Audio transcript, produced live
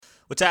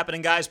What's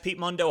happening, guys? Pete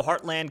Mundo,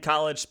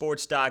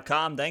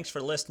 HeartlandCollegeSports.com. Thanks for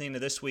listening to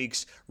this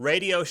week's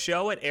radio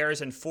show. It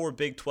airs in 4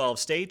 Big 12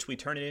 states. We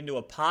turn it into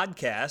a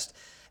podcast.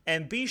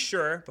 And be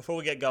sure, before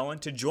we get going,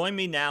 to join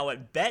me now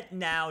at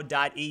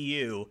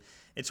betnow.eu.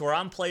 It's where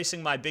I'm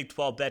placing my Big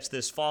 12 bets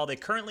this fall. They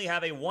currently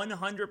have a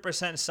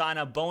 100%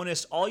 sign-up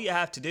bonus. All you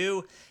have to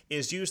do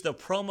is use the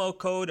promo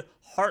code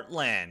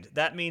Heartland.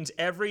 That means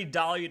every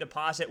dollar you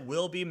deposit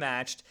will be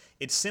matched.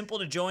 It's simple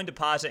to join,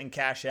 deposit, and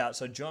cash out.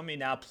 So join me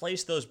now.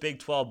 Place those Big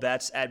 12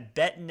 bets at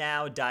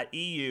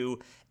betnow.eu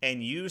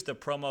and use the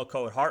promo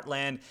code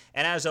Heartland.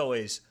 And as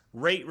always,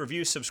 rate,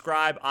 review,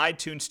 subscribe,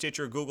 iTunes,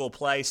 Stitcher, Google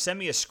Play. Send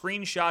me a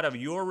screenshot of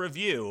your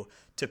review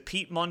to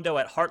Pete Mundo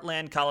at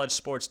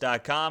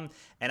HeartlandCollegeSports.com,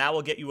 and I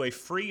will get you a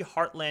free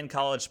Heartland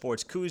College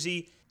Sports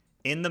koozie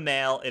in the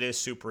mail. It is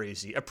super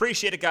easy.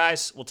 Appreciate it,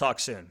 guys. We'll talk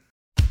soon.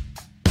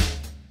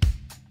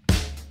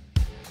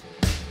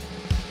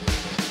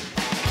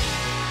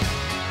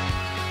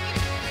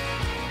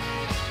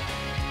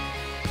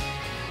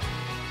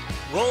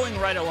 Rolling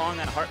right along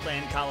on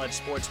Heartland College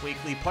Sports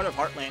Weekly, part of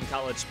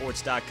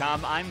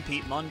HeartlandCollegeSports.com. I'm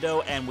Pete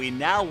Mundo, and we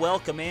now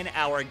welcome in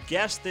our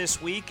guest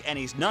this week, and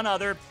he's none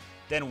other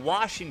than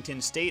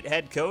Washington State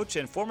head coach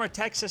and former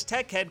Texas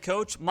Tech head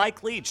coach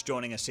Mike Leach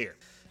joining us here.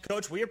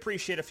 Coach, we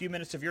appreciate a few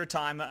minutes of your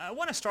time. I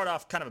want to start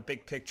off kind of a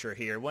big picture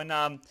here.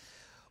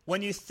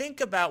 When you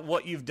think about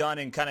what you've done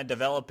in kind of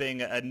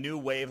developing a new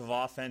wave of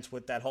offense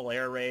with that whole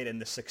air raid and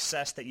the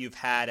success that you've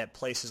had at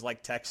places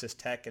like Texas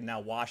Tech and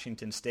now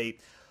Washington State,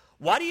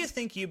 why do you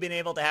think you've been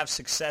able to have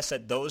success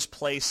at those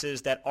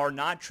places that are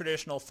not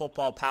traditional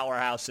football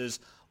powerhouses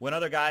when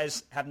other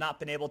guys have not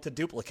been able to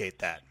duplicate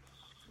that?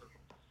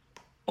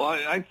 Well,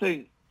 I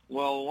think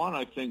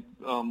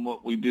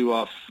what we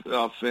do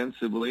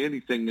offensively,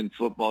 anything in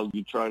football,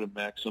 you try to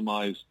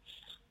maximize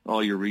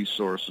all your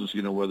resources,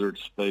 whether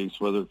it's space,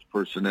 whether it's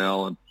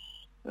personnel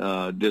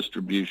and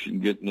distribution,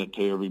 getting it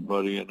to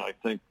everybody. And I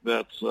think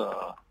that's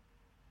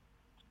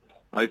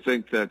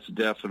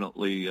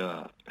definitely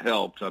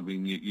helped. I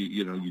mean,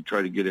 you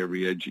try to get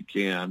every edge you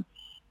can.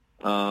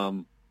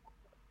 And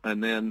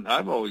then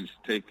I've always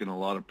taken a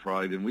lot of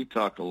pride, and we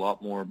talk a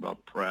lot more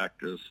about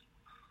practice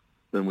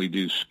than we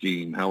do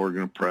scheme, how we're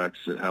going to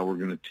practice it, how we're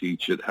going to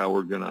teach it, how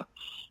we're going to,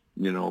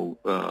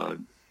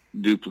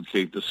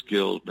 duplicate the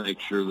skills, make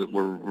sure that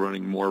we're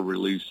running more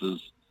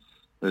releases,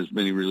 as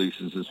many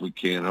releases as we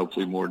can,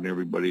 hopefully more than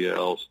everybody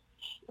else,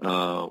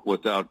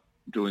 without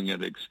doing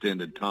it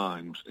extended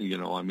times.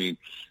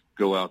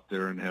 Go out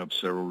there and have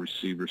several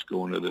receivers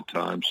going at a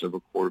time,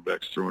 several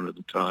quarterbacks throwing at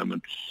a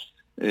time,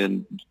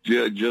 and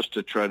just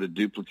to try to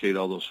duplicate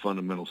all those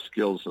fundamental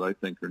skills that I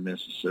think are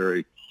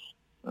necessary,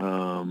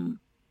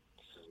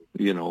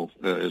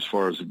 as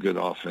far as a good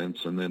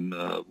offense. And then,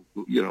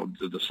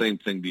 the same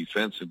thing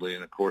defensively.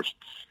 And, of course,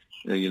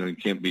 you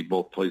can't be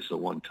both places at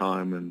one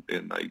time,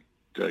 and I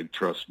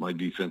trust my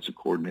defensive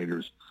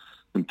coordinators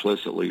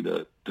implicitly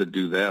to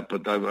do that.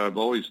 But I've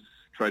always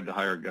tried to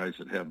hire guys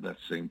that have that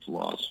same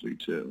philosophy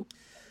too.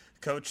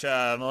 Coach,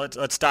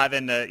 let's dive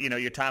into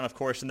your time, of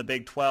course, in the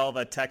Big 12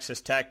 at Texas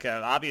Tech.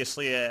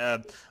 Obviously,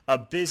 a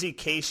busy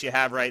case you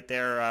have right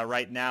there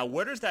right now.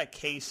 Where does that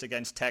case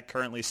against Tech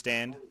currently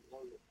stand?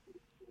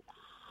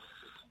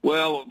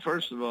 Well,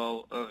 first of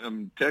all,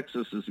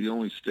 Texas is the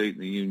only state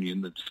in the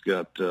union that's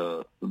got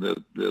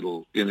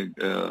that'll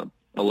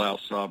allow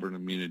sovereign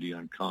immunity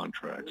on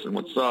contracts. And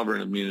what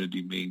sovereign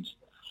immunity means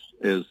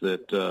is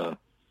that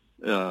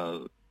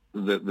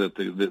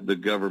the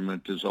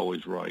government is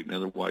always right. In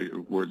other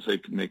words, they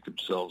can make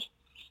themselves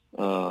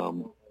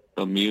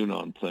immune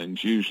on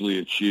things. Usually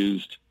it's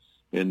used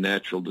in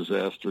natural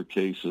disaster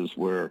cases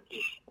where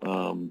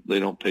they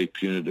don't pay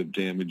punitive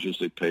damages,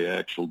 they pay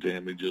actual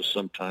damages.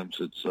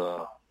 Sometimes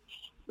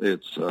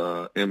it's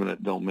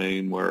eminent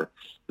domain where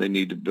they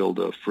need to build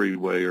a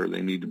freeway or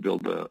they need to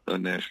build a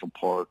national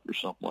park or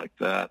something like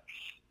that.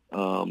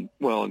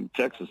 Well, in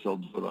Texas, they'll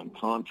do it on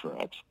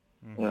contracts.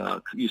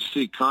 Mm-hmm. You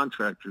see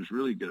contractors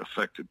really get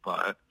affected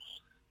by it.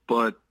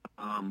 But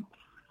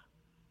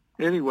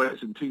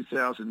anyways, in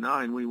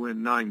 2009, we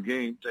win 9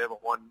 games. They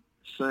haven't won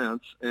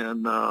since.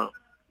 And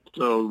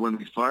so when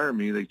they fire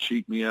me, they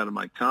cheat me out of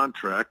my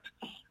contract.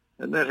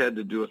 And that had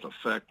to do with the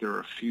fact there are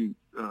a few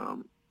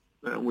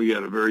we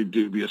had a very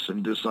dubious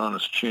and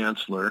dishonest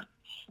chancellor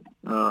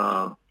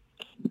who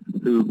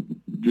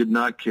did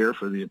not care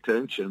for the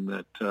attention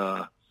that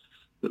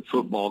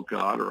football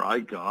got or I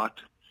got.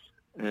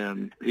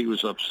 And he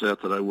was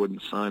upset that I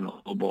wouldn't sign a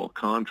football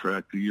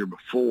contract the year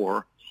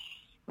before,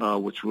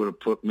 which would have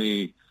put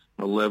me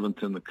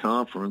 11th in the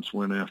conference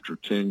when after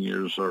 10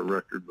 years our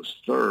record was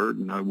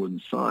 3rd, and I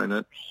wouldn't sign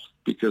it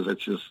because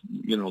it's just,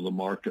 the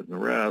market and the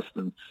rest.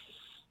 And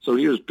so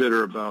he was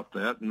bitter about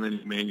that, and then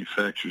he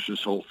manufactures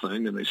this whole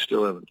thing, and they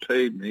still haven't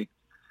paid me.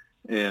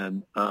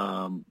 And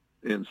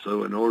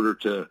so in order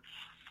to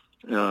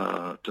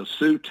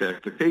sue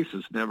Tech, the case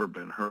has never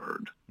been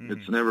heard. Mm-hmm.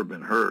 It's never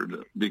been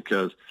heard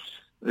because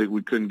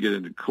we couldn't get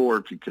into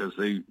court because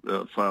they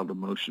filed a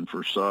motion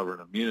for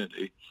sovereign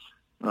immunity.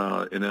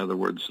 In other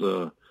words,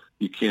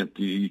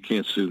 you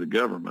can't sue the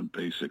government,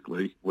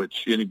 basically,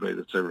 which anybody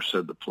that's ever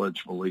said the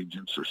Pledge of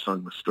Allegiance or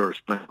sung the Star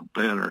Spangled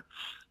Banner,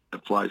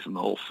 that flies in the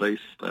whole face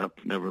step.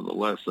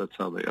 Nevertheless, that's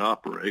how they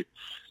operate.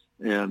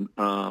 And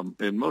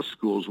most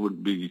schools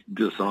wouldn't be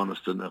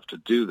dishonest enough to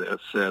do that.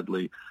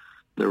 Sadly,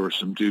 there were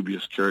some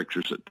dubious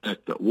characters at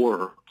Tech that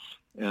were.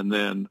 And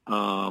then,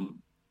 the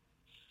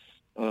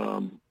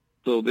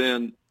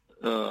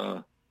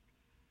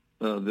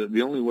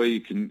only way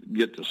you can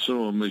get to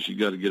sue them is you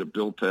got to get a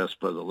bill passed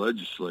by the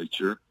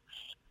legislature,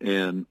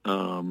 and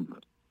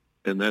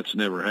that's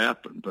never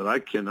happened. But I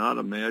cannot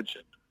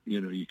imagine,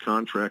 you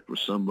contract with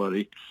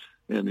somebody,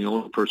 and the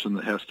only person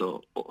that has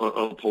to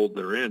uphold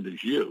their end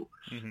is you,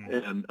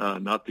 and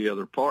not the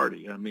other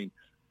party. I mean,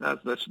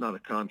 that's not a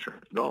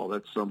contract at all.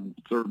 That's some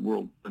third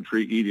world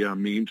country, Idi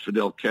Amin,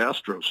 Fidel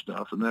Castro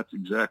stuff, and that's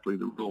exactly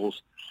the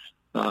rules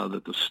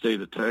that the state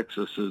of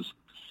Texas is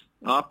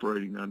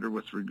operating under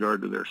with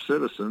regard to their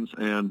citizens.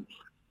 And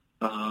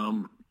I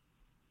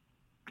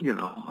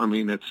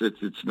mean,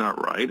 it's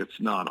not right.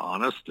 It's not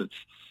honest.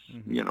 It's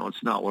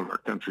it's not what our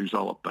country's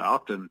all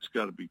about, and it's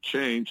got to be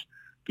changed,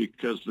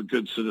 because the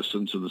good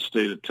citizens of the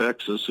state of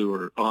Texas, who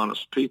are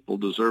honest people,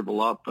 deserve a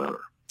lot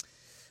better.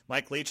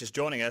 Mike Leach is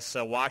joining us,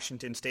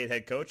 Washington State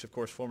head coach, of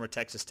course, former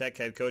Texas Tech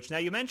head coach. Now,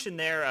 you mentioned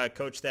there,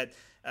 Coach, that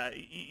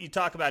you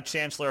talk about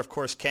Chancellor, of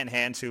course, Ken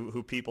Hance,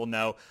 who people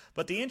know.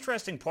 But the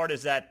interesting part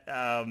is that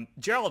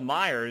Gerald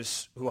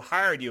Myers, who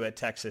hired you at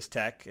Texas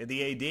Tech,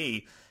 the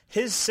AD,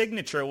 his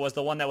signature was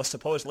the one that was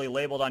supposedly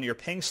labeled on your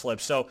pink slip.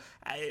 So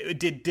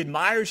did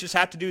Myers just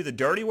have to do the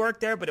dirty work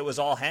there, but it was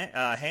all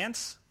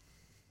Hance?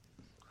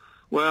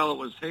 Well, it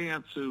was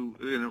Hance and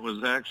it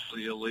was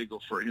actually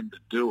illegal for him to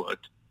do it.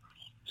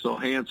 So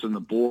Hance and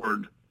the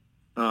board,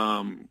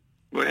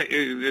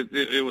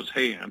 it was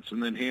Hance,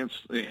 and then Hance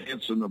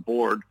and the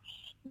board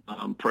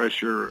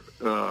pressure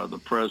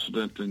the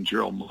president and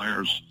Gerald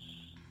Myers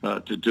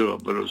to do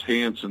it. But it was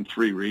Hance and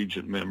 3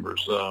 regent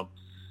members,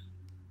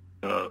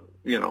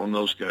 and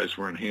those guys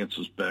were in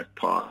Hance's back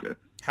pocket.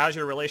 How's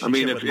your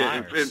relationship with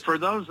Myers? And for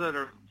those that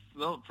are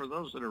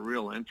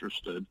real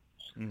interested.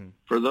 Mm-hmm.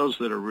 For those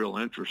that are real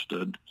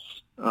interested,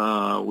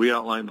 we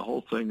outline the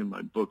whole thing in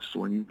my book,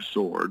 Swinging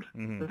Sword.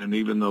 Mm-hmm. And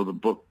even though the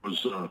book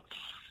was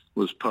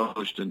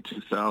published in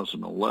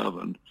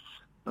 2011,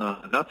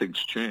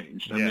 nothing's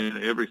changed. Yeah. I mean,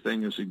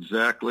 everything is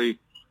exactly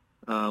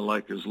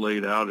like is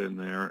laid out in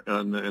there.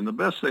 And the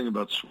best thing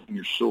about Swing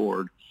Your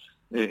Sword,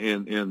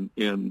 and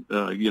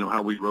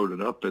how we wrote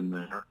it up in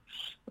there,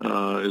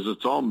 is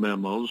it's all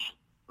memos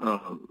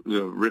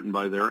written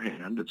by their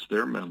hand. It's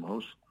their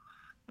memos.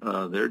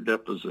 Their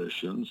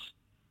depositions,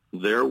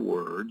 their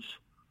words,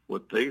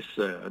 what they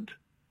said,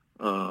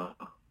 that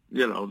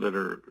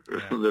are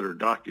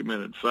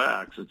documented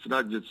facts. It's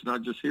not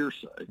just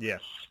hearsay. Yeah.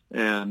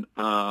 And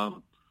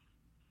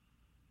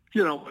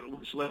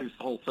which lays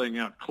the whole thing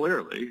out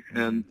clearly.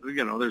 And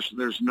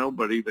there's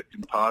nobody that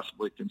can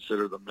possibly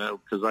consider the memo,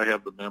 because I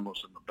have the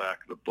memos in the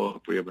back of the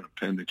book. We have an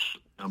appendix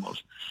of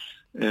memos,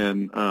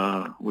 and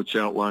which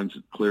outlines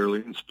it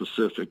clearly and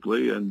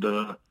specifically. And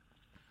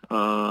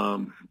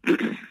and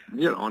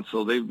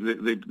so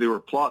they were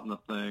plotting the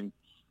thing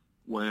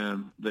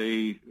when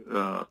they,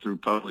 through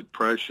public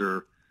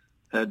pressure,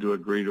 had to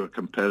agree to a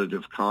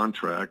competitive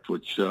contract,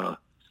 which they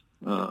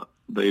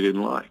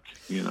didn't like,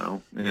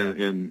 because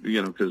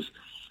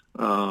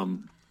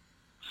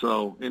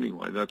so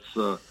anyway, that's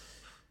the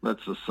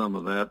sum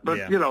of that.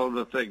 But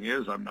the thing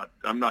is, I'm not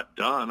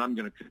done. I'm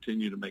going to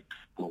continue to make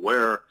people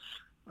aware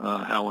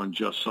how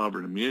unjust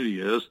sovereign immunity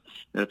is.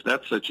 And if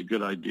that's such a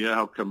good idea,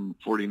 how come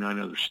 49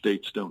 other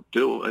states don't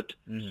do it?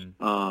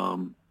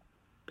 Mm-hmm.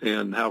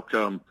 And how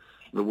come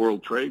the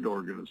World Trade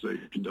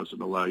Organization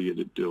doesn't allow you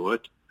to do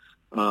it?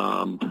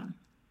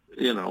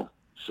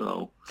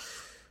 So.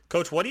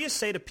 Coach, what do you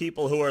say to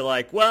people who are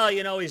like, well,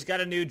 he's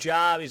got a new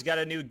job, he's got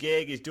a new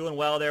gig, he's doing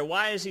well there.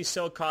 Why is he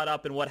so caught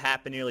up in what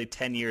happened nearly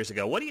 10 years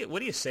ago? What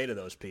do you say to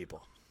those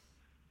people?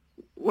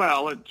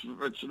 Well, it's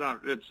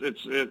not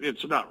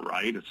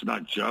right. It's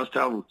not just.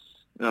 How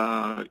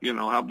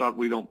about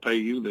we don't pay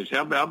you this?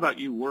 How about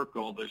you work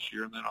all this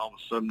year, and then all of a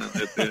sudden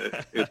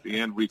at the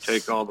end we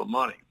take all the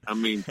money? I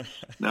mean,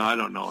 now I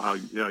don't know how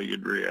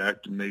you'd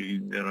react, and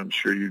I'm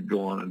sure you'd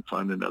go on and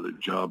find another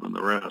job and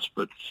the rest.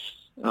 But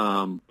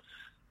and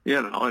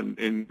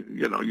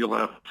you'll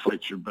have to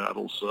fight your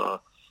battles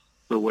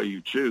the way you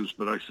choose,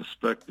 but I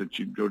suspect that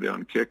you'd go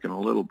down kicking a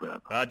little bit.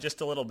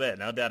 Just a little bit,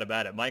 no doubt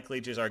about it. Mike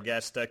Leach is our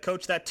guest.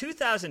 Coach, that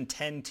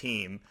 2010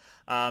 team,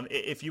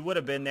 if you would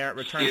have been there at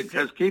return...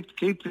 Keep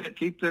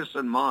this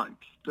in mind.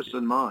 Keep this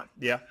in mind.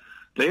 Yeah.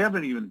 They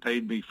haven't even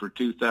paid me for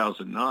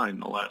 2009,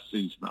 the last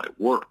season I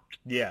worked.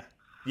 Yeah.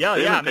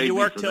 I mean, you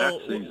worked till...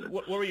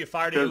 What were you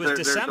fired? It was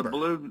December.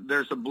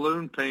 There's a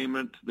balloon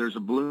payment. There's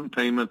a balloon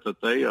payment that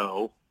they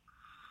owe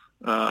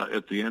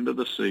at the end of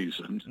the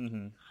season.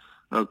 Mm-hmm.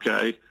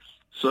 Okay.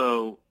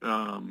 So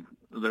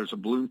there's a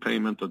balloon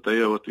payment that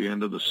they owe at the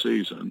end of the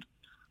season,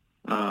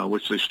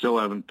 which they still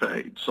haven't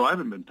paid. So I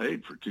haven't been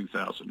paid for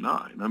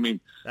 2009. I mean,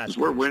 as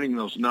we're winning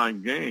those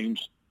 9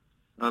 games,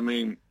 I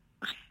mean,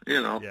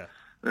 Yeah.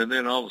 And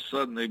then all of a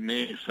sudden they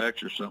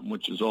manufacture something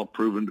which is all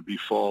proven to be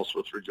false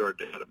with regard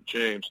to Adam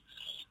James.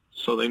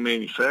 So they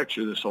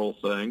manufacture this whole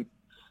thing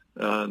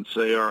and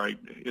say, all right,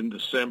 in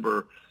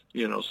December,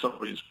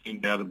 somebody's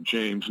named Adam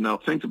James. Now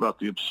think about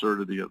the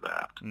absurdity of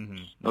that.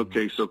 Mm-hmm.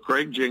 Okay, so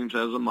Craig James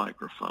has a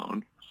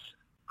microphone.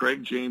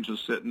 Craig James is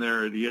sitting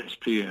there at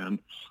ESPN.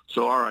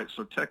 So, all right,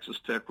 so Texas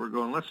Tech, we're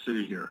going, let's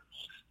see here.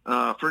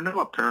 For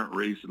no apparent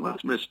reason,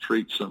 let's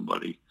mistreat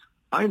somebody.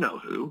 I know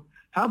who.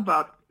 How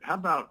about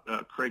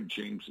Craig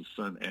James'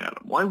 son,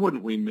 Adam? Why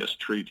wouldn't we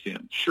mistreat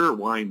him? Sure,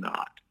 why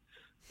not?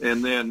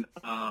 And then,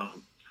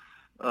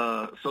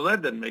 so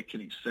that doesn't make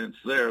any sense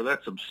there.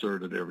 That's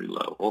absurd at every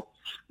level.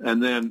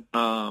 And then,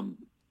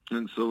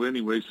 and so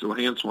anyway, so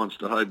Hans wants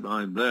to hide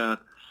behind that.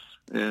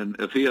 And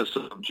if he has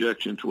some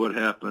objection to what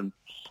happened,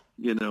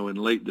 in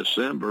late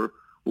December,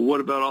 well,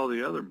 what about all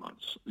the other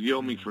months? You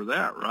owe me for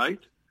that, right?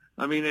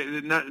 I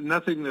mean,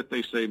 nothing that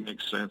they say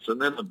makes sense.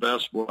 And then the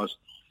best was,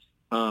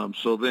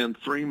 so then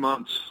 3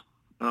 months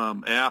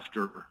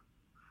after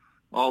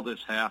all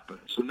this happened,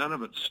 so none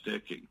of it's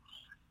sticking.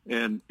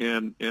 And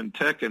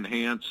Tech and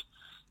Hans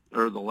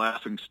are the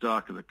laughing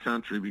stock of the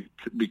country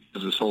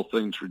because this whole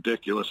thing's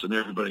ridiculous and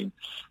everybody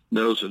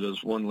knows it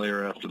as one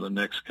layer after the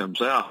next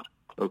comes out,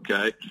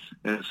 okay?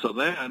 And so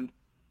then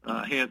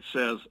Hans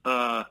says,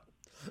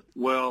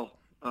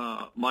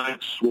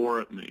 Mike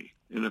swore at me,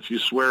 and if you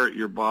swear at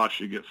your boss,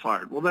 you get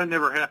fired. Well, that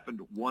never happened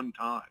one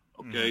time,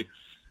 okay?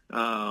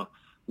 Mm-hmm.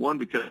 One,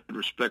 because I had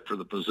respect for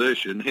the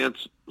position.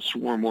 Hence,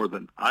 swore more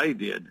than I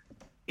did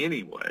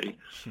anyway,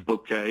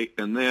 okay?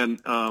 And then,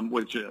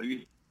 which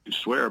you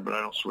swear, but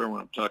I don't swear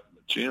when I'm talking to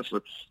the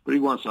chancellor. But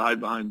he wants to hide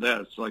behind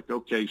that. It's like,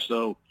 okay,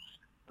 so,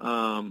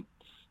 one,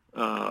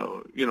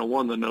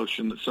 the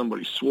notion that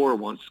somebody swore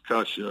once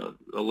cost you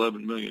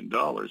 $11 million,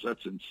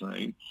 that's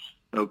insane,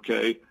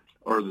 okay?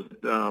 Or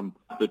the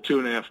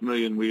 $2.5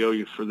 million we owe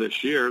you for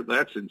this year,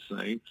 that's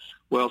insane.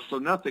 Well, so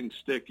nothing's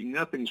sticking,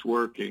 nothing's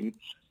working.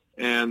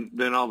 And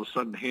then all of a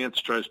sudden,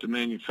 Hans tries to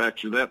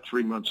manufacture that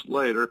 3 months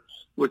later,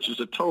 which is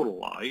a total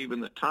lie. Even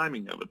the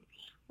timing of it,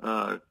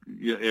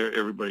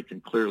 everybody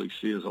can clearly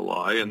see is a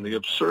lie. And the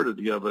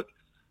absurdity of it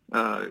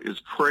is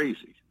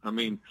crazy. I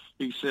mean,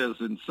 he says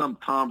in some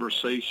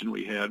conversation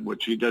we had,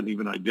 which he doesn't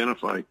even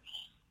identify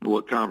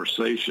what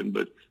conversation,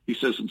 but he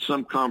says in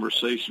some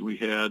conversation we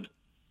had,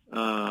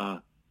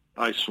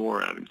 I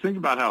swore at him. Think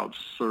about how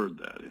absurd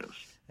that is.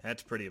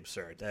 That's pretty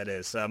absurd. That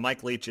is.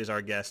 Mike Leach is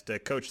our guest.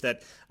 Coach,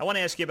 I want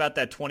to ask you about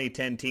that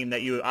 2010 team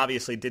that you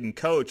obviously didn't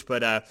coach,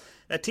 but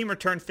that team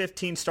returned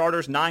 15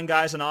 starters, 9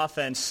 guys on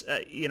offense.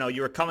 You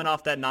were coming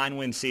off that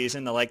 9-win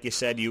season that, like you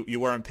said, you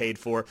weren't paid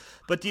for.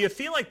 But do you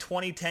feel like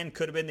 2010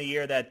 could have been the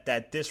year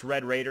that this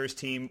Red Raiders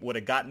team would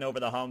have gotten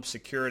over the hump,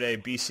 secured a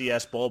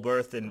BCS bowl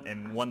berth,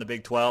 and won the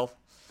Big 12?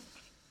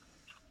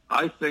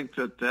 I think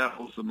that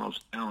was the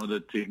most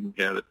talented team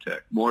we had at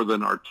Tech, more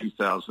than our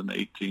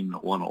 2008 team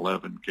that won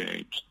 11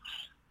 games.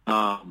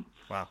 Wow.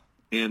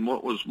 And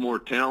what was more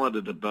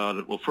talented about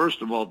it? Well,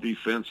 first of all,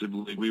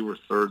 defensively, we were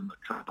third in the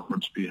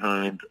conference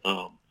behind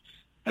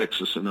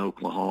Texas and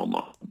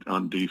Oklahoma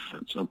on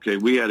defense. Okay,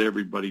 we had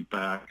everybody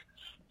back.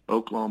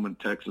 Oklahoma and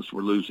Texas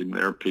were losing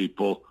their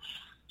people.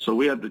 So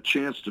we had the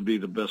chance to be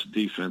the best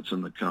defense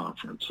in the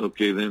conference.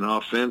 Okay, then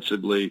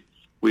offensively,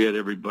 we had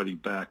everybody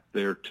back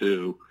there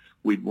too.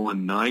 We'd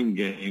won 9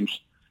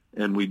 games,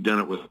 and we'd done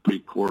it with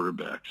 3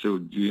 quarterbacks. So,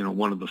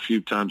 one of the few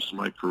times in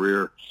my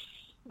career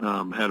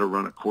had to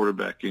run a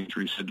quarterback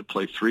injury, had to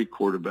play 3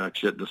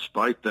 quarterbacks. Yet,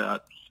 despite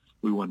that,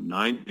 we won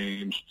 9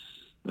 games.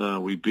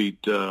 We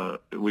beat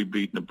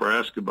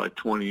Nebraska by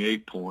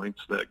 28 points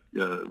that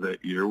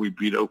year. We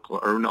beat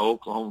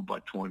Oklahoma by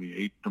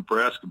 28,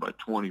 Nebraska by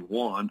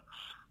 21,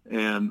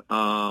 and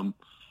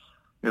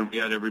we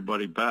had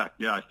everybody back.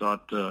 Yeah, I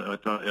thought I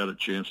had a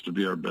chance to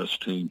be our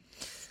best team.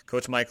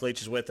 Coach Mike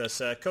Leach is with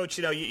us. Coach,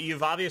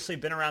 you've obviously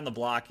been around the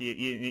block.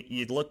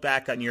 You look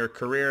back on your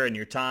career and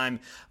your time.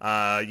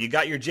 You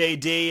got your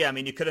JD. I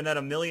mean, you could have done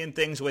a million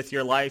things with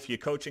your life. You're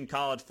coaching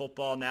college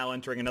football, now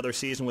entering another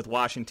season with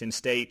Washington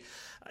State.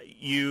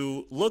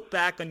 You look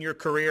back on your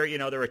career,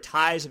 there are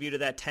ties of you to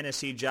that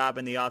Tennessee job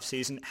in the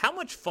offseason. How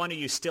much fun are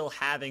you still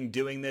having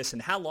doing this,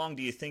 and how long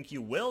do you think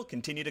you will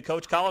continue to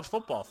coach college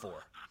football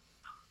for?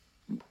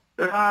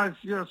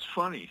 It's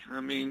funny.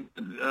 I mean,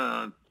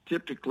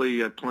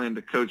 typically, I plan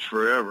to coach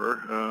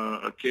forever.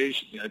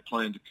 Occasionally, I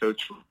plan to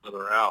coach for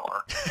another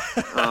hour.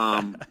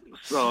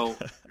 So,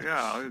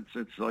 yeah,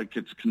 it's like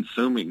it's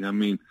consuming. I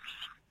mean,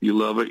 you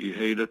love it, you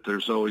hate it.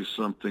 There's always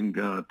something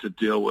to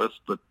deal with.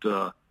 But,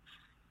 and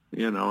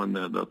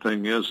the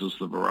thing is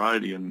the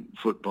variety in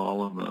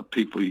football and the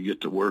people you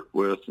get to work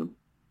with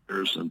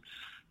and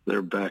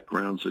their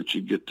backgrounds that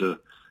you get to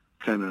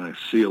kind of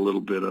see a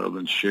little bit of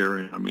and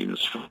sharing. I mean,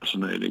 it's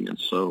fascinating. And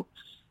so,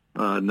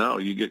 no,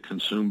 you get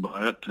consumed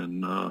by it,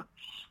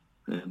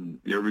 and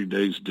every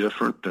day's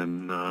different,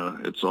 and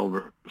it's all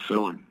very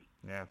fulfilling.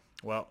 Yeah.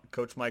 Well,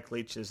 Coach Mike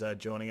Leach is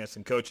joining us,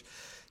 and Coach,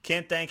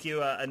 can't thank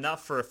you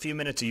enough for a few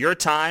minutes of your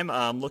time.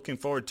 I'm looking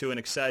forward to an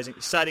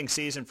exciting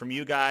season from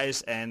you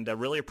guys, and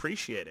really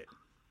appreciate it.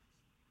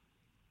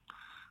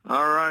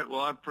 All right.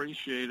 Well, I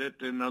appreciate it.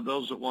 And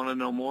those that want to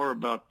know more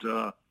about,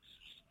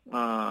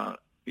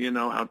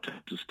 how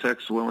Texas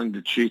Tech's willing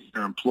to cheat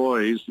their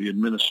employees, the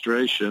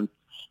administration,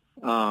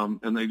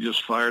 and they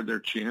just fired their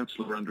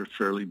chancellor under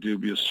fairly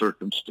dubious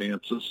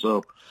circumstances.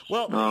 So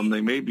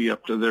they may be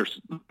up to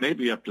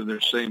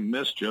their same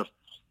mischief.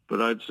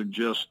 But I'd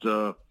suggest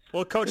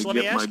Coach, let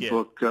me ask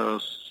you.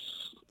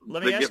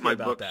 Let me get my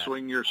book,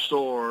 Swing Your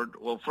Sword.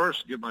 Well,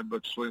 first, get my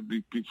book,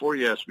 before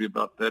you ask me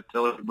about that,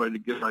 tell everybody to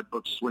get my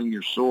book, Swing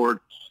Your Sword,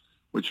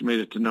 which made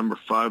it to number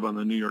 5 on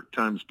the New York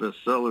Times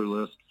bestseller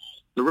list.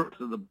 The rest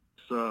of the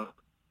book's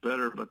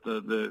better, but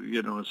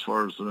the as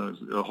far as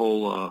the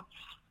whole,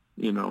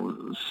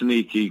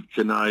 sneaky,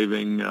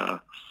 conniving,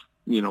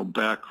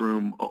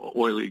 backroom,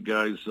 oily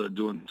guys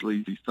doing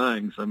sleazy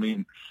things. I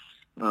mean,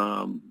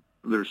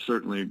 there's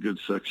certainly a good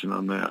section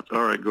on that.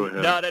 All right, go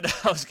ahead. No,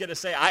 I was going to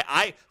say,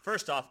 I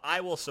first off, I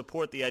will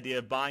support the idea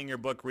of buying your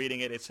book,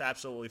 reading it. It's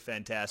absolutely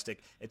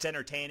fantastic. It's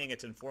entertaining.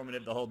 It's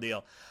informative, the whole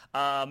deal.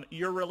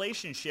 Your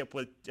relationship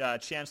with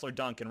Chancellor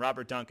Duncan,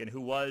 Robert Duncan, who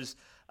was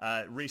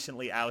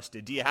recently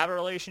ousted, do you have a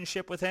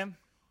relationship with him?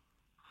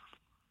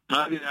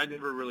 I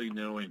never really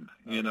knew him.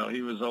 Okay.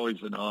 He was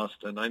always in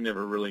Austin. I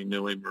never really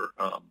knew him.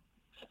 I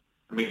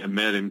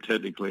met him.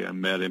 Technically, I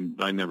met him,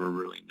 but I never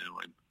really knew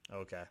him.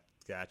 Okay.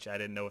 Gotcha. I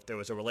didn't know if there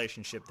was a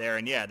relationship there.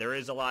 And, yeah, there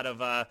is a lot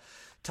of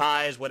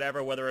ties,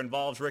 whether it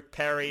involves Rick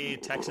Perry,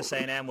 Texas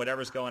A&M,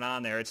 whatever's going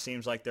on there. It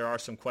seems like there are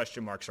some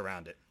question marks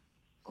around it.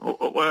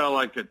 Well,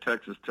 like at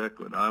Texas Tech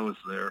when I was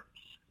there,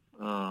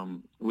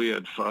 we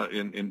had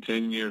in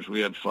 10 years,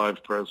 we had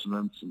 5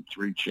 presidents and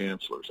 3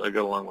 chancellors. I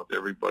got along with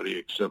everybody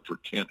except for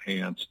Kent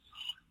Hance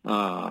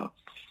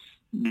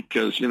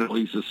because,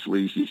 he's a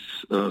sleazy,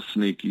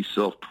 sneaky,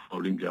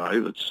 self-promoting guy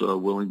that's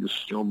willing to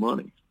steal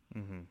money.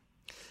 Mm-hmm.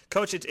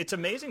 Coach, it's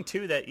amazing,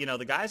 too, that,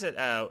 the guys at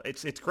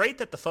it's great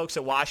that the folks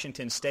at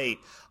Washington State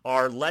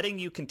are letting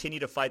you continue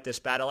to fight this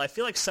battle. I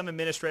feel like some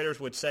administrators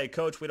would say,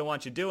 Coach, we don't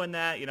want you doing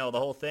that, the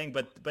whole thing.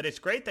 But it's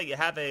great that you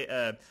have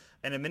an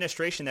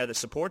administration there that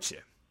supports you.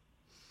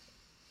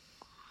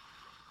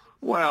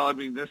 Well,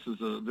 this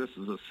is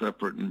a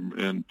separate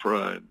and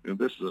pride.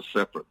 This is a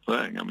separate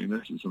thing.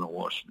 This isn't a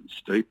Washington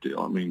State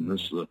deal.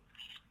 This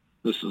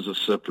is a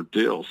separate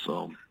deal.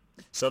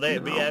 So they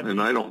and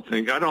I don't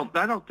think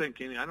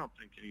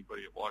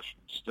anybody at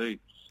Washington State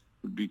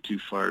would be too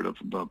fired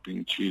up about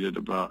being cheated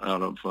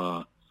out of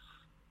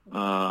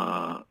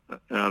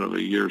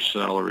a year's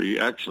salary.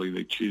 Actually,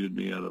 they cheated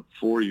me out of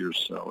 4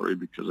 years' salary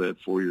because I had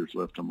 4 years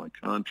left on my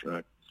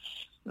contract.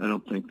 I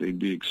don't think they'd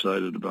be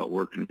excited about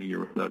working a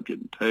year without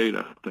getting paid.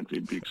 I don't think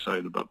they'd be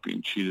excited about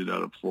being cheated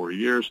out of 4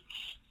 years,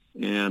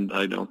 and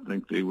I don't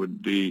think they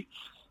would be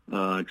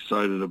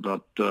excited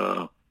about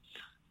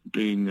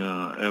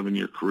having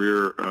your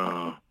career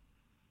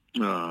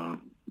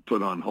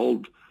put on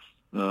hold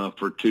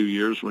for 2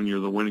 years when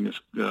you're the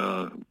winningest.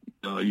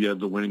 You have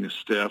the winningest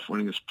staff,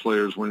 winningest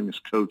players,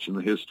 winningest coach in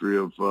the history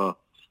of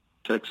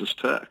Texas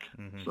Tech.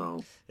 Mm-hmm.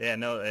 So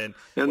and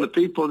the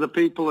people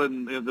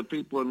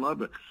in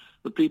Lubbock.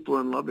 The people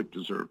in Lubbock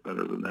deserve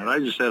better than that. I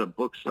just had a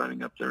book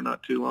signing up there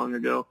not too long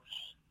ago.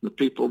 The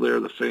people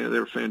there,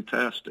 they're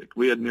fantastic.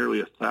 We had nearly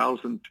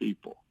 1,000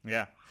 people.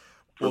 Yeah.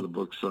 For the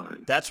book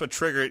signing. That's what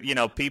triggered,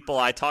 people.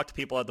 I talked to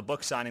people at the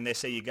book signing. They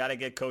say you got to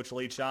get Coach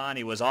Leach on.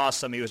 He was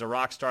awesome. He was a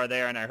rock star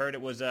there, and I heard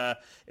it was a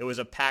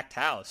packed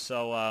house.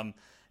 So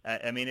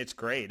it's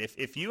great.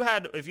 If you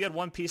had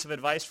one piece of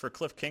advice for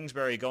Cliff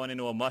Kingsbury going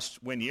into a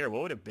must-win year,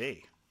 what would it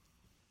be?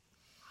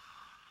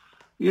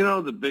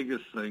 The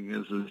biggest thing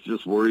is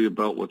just worry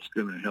about what's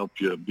going to help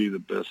you be the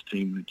best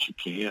team that you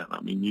can.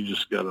 You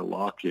just got to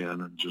lock in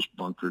and just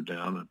bunker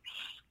down and.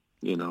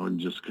 And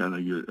just kind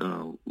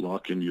of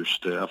lock in your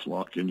staff,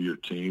 lock into your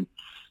team,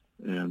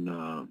 and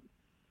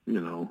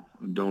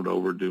don't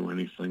overdo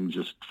anything.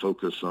 Just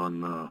focus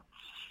on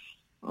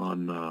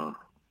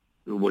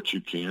what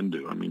you can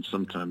do.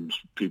 Sometimes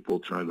people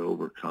try to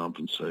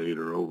overcompensate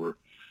or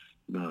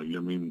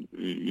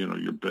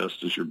your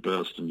best is your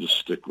best, and just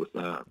stick with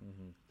that.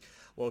 Mm-hmm.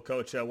 Well,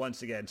 Coach,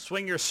 once again,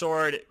 Swing Your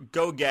Sword,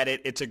 go get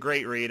it. It's a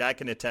great read. I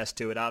can attest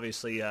to it.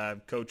 Obviously,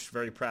 Coach,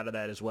 very proud of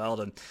that as well.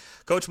 And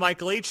Coach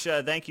Mike Leach,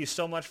 thank you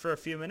so much for a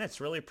few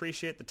minutes. Really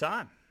appreciate the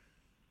time.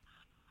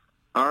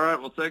 All right.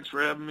 Well, thanks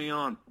for having me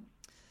on.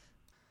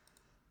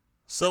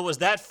 So was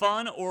that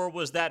fun or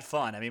was that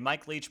fun?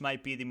 Mike Leach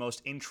might be the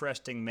most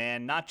interesting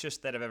man, not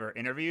just that I've ever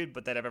interviewed,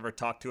 but that I've ever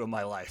talked to in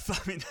my life.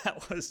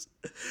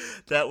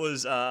 That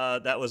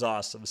was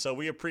awesome. So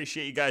we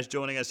appreciate you guys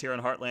joining us here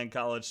on Heartland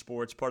College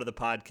Sports, part of the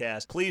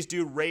podcast. Please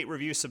do rate,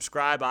 review,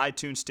 subscribe,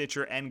 iTunes,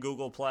 Stitcher, and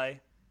Google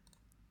Play.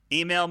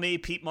 Email me,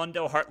 Pete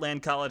Mundo,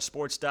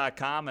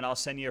 heartlandcollegesports.com, and I'll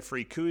send you a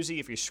free koozie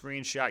if you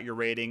screenshot your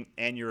rating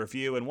and your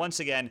review. And once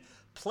again,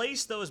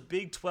 place those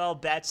Big 12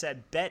 bets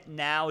at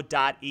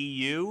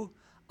betnow.eu.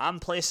 I'm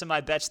placing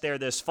my bets there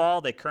this fall.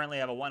 They currently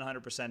have a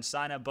 100%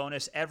 sign-up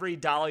bonus. Every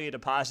dollar you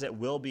deposit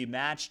will be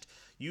matched.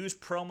 Use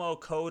promo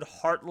code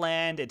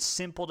Heartland. It's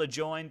simple to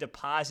join,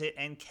 deposit,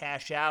 and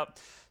cash out.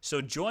 So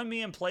join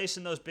me in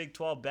placing those Big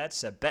 12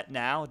 bets at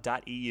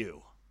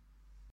betnow.eu.